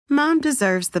Mom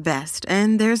deserves the best,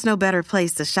 and there's no better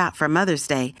place to shop for Mother's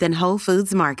Day than Whole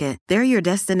Foods Market. They're your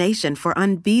destination for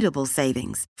unbeatable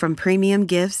savings, from premium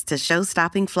gifts to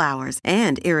show-stopping flowers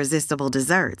and irresistible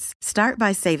desserts. Start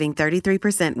by saving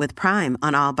 33% with Prime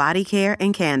on all body care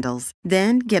and candles.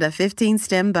 Then get a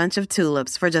 15-stem bunch of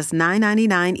tulips for just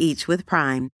 $9.99 each with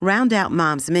Prime. Round out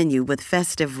Mom's menu with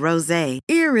festive rosé,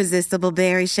 irresistible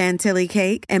berry chantilly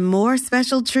cake, and more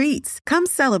special treats. Come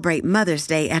celebrate Mother's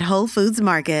Day at Whole Foods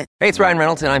Market. Hey, it's Ryan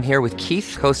Reynolds, and I'm here with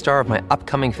Keith, co-star of my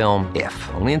upcoming film, If,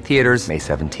 only in theaters May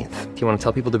 17th. Do you want to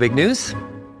tell people the big news?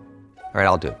 All right,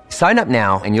 I'll do it. Sign up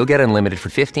now and you'll get unlimited for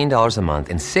 $15 a month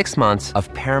and 6 months of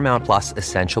Paramount Plus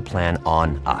Essential Plan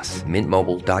on us.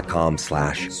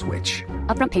 MintMobile.com/switch.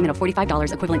 Upfront payment of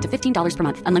 $45 equivalent to $15 per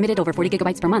month. Unlimited over 40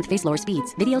 gigabytes per month. Face lower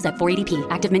speeds. Videos at 480p.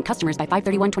 Active Mint customers by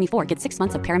 531.24 get 6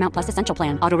 months of Paramount Plus Essential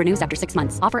Plan. Auto renews after 6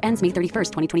 months. Offer ends May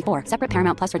 31st, 2024. Separate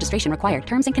Paramount Plus registration required.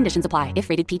 Terms and conditions apply if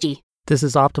rated PG. This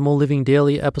is Optimal Living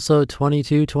Daily, episode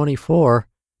 2224.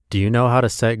 Do you know how to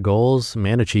set goals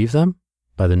and achieve them?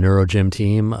 By the NeuroGym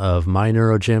team of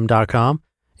myneurogym.com.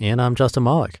 And I'm Justin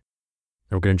Malik.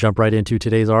 And we're going to jump right into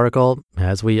today's article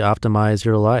as we optimize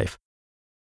your life.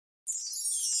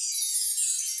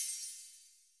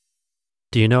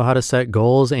 Do you know how to set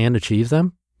goals and achieve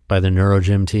them? By the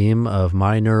NeuroGym team of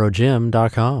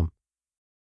myneurogym.com.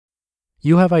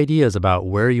 You have ideas about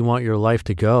where you want your life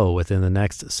to go within the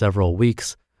next several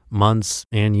weeks, months,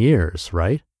 and years,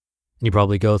 right? And you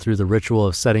probably go through the ritual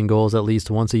of setting goals at least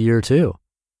once a year too.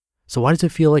 So why does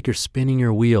it feel like you're spinning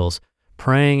your wheels,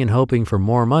 praying and hoping for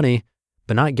more money,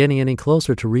 but not getting any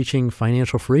closer to reaching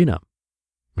financial freedom?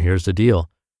 Here's the deal.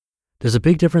 There's a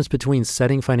big difference between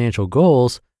setting financial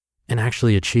goals and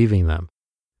actually achieving them.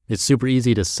 It's super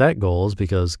easy to set goals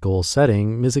because goal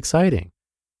setting is exciting.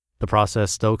 The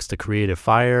process stokes the creative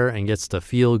fire and gets the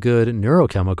feel-good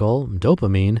neurochemical,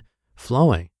 dopamine,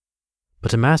 flowing.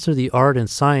 But to master the art and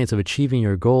science of achieving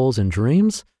your goals and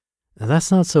dreams,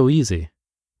 that's not so easy.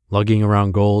 Lugging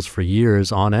around goals for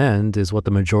years on end is what the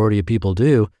majority of people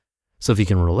do, so if you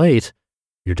can relate,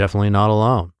 you're definitely not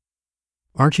alone.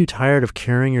 Aren't you tired of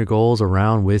carrying your goals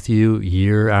around with you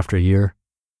year after year?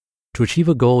 To achieve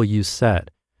a goal you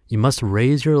set, you must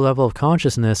raise your level of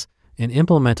consciousness and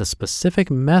implement a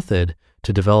specific method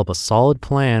to develop a solid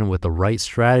plan with the right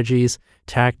strategies,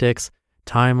 tactics,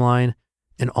 timeline,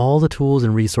 and all the tools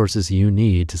and resources you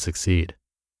need to succeed.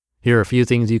 Here are a few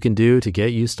things you can do to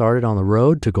get you started on the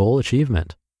road to goal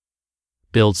achievement.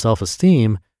 Build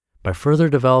self-esteem by further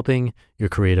developing your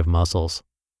creative muscles.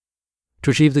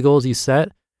 To achieve the goals you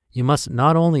set, you must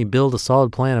not only build a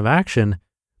solid plan of action,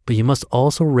 but you must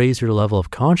also raise your level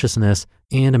of consciousness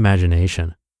and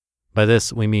imagination. By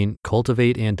this, we mean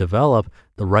cultivate and develop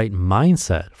the right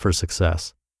mindset for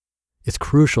success. It's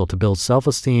crucial to build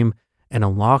self-esteem and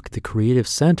unlock the creative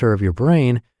center of your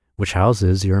brain, which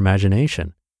houses your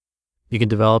imagination. You can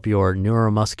develop your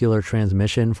neuromuscular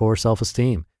transmission for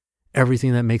self-esteem,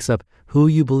 everything that makes up who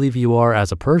you believe you are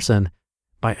as a person,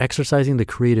 by exercising the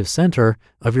creative center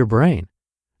of your brain.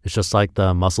 It's just like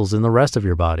the muscles in the rest of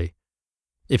your body.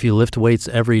 If you lift weights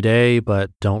every day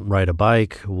but don't ride a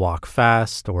bike, walk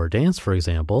fast, or dance, for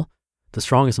example, the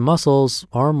strongest muscles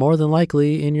are more than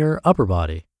likely in your upper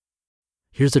body.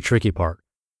 Here's the tricky part.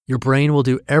 Your brain will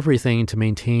do everything to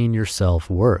maintain your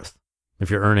self-worth. If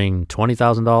you're earning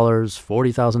 $20,000,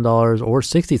 $40,000, or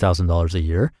 $60,000 a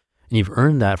year, and you've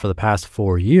earned that for the past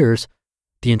 4 years,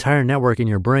 the entire network in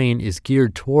your brain is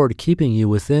geared toward keeping you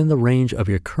within the range of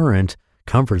your current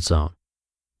comfort zone.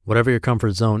 Whatever your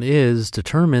comfort zone is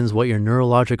determines what your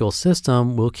neurological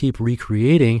system will keep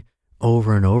recreating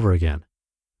over and over again.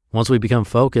 Once we become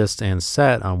focused and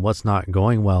set on what's not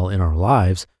going well in our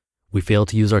lives, we fail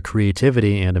to use our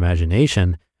creativity and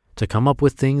imagination to come up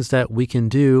with things that we can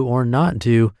do or not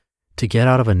do to get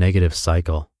out of a negative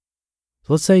cycle.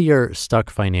 So let's say you're stuck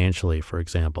financially, for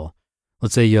example.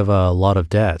 Let's say you have a lot of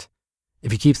debt.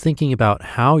 If you keep thinking about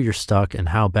how you're stuck and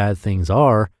how bad things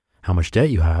are, how much debt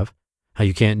you have, how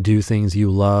you can't do things you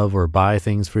love or buy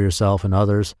things for yourself and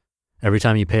others, every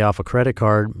time you pay off a credit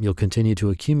card, you'll continue to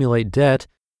accumulate debt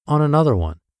on another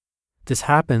one. This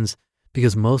happens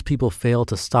because most people fail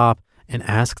to stop and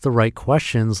ask the right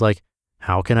questions like,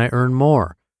 how can I earn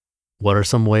more? What are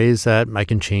some ways that I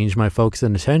can change my focus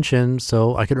and attention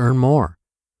so I could earn more?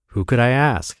 Who could I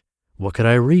ask? What could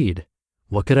I read?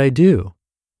 What could I do?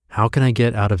 How can I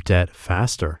get out of debt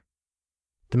faster?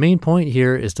 The main point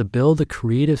here is to build the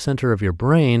creative center of your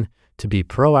brain to be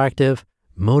proactive,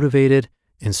 motivated,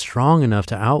 and strong enough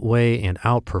to outweigh and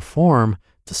outperform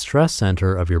the stress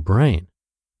center of your brain.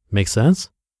 Make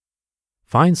sense?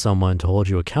 Find someone to hold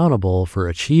you accountable for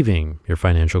achieving your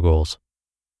financial goals.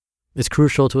 It's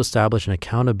crucial to establish an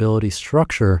accountability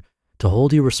structure to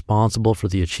hold you responsible for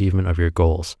the achievement of your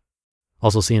goals.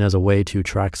 Also seen as a way to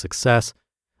track success,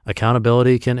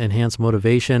 accountability can enhance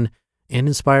motivation and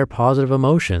inspire positive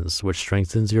emotions, which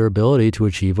strengthens your ability to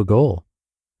achieve a goal.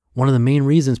 One of the main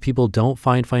reasons people don't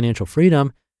find financial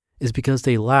freedom is because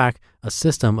they lack a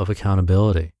system of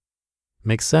accountability.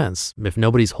 Makes sense. If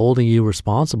nobody's holding you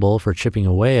responsible for chipping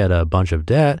away at a bunch of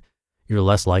debt, you're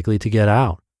less likely to get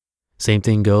out. Same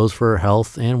thing goes for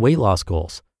health and weight loss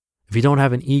goals. If you don't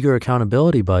have an eager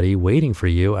accountability buddy waiting for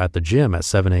you at the gym at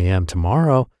 7 a.m.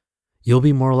 tomorrow, you'll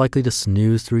be more likely to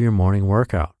snooze through your morning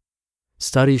workout.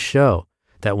 Studies show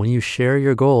that when you share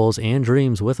your goals and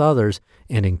dreams with others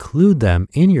and include them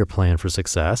in your plan for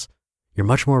success, you're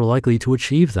much more likely to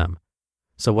achieve them.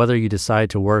 So whether you decide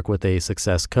to work with a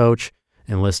success coach,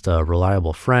 enlist a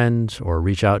reliable friend, or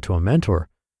reach out to a mentor,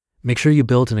 make sure you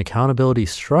build an accountability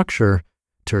structure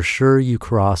to assure you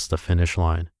cross the finish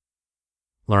line.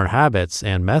 Learn habits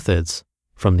and methods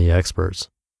from the experts.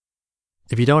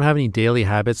 If you don't have any daily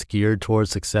habits geared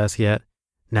towards success yet,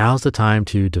 now's the time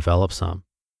to develop some.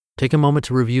 Take a moment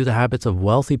to review the habits of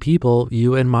wealthy people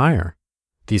you admire.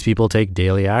 These people take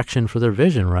daily action for their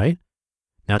vision, right?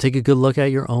 Now take a good look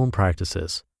at your own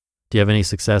practices. Do you have any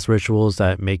success rituals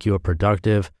that make you a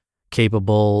productive,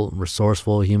 capable,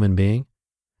 resourceful human being?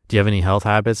 Do you have any health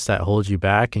habits that hold you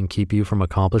back and keep you from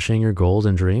accomplishing your goals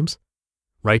and dreams?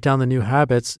 Write down the new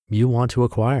habits you want to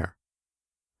acquire.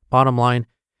 Bottom line,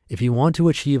 if you want to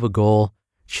achieve a goal,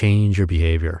 change your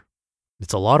behavior.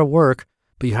 It's a lot of work,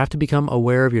 but you have to become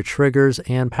aware of your triggers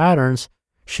and patterns,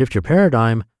 shift your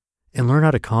paradigm, and learn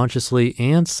how to consciously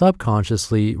and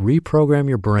subconsciously reprogram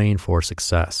your brain for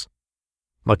success.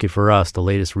 Lucky for us, the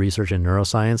latest research in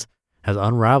neuroscience has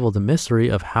unraveled the mystery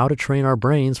of how to train our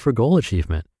brains for goal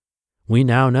achievement. We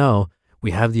now know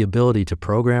we have the ability to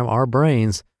program our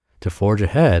brains to forge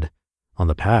ahead on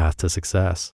the path to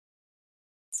success.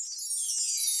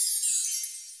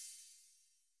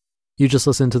 You just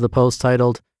listened to the post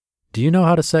titled, "Do You Know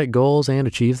How to Set Goals and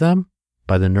Achieve Them?"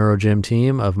 by the NeuroGym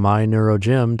team of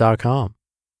myneurogym.com.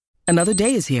 Another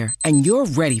day is here, and you're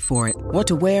ready for it. What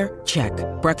to wear? Check.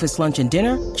 Breakfast, lunch, and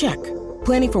dinner? Check.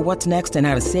 Planning for what's next and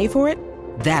how to save for it?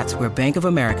 That's where Bank of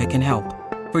America can help.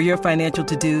 For your financial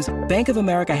to-dos, Bank of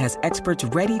America has experts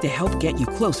ready to help get you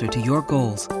closer to your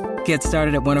goals. Get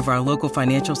started at one of our local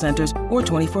financial centers or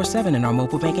 24/7 in our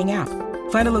mobile banking app.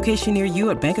 Find a location near you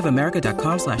at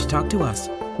bankofamerica.com/talktous.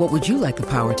 What would you like the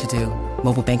power to do?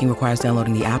 Mobile banking requires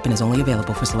downloading the app and is only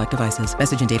available for select devices.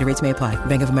 Message and data rates may apply.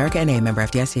 Bank of America N.A., member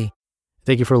FDIC.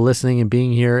 Thank you for listening and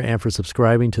being here and for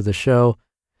subscribing to the show.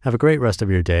 Have a great rest of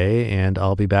your day, and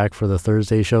I'll be back for the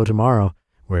Thursday show tomorrow,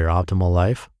 where your optimal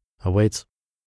life awaits.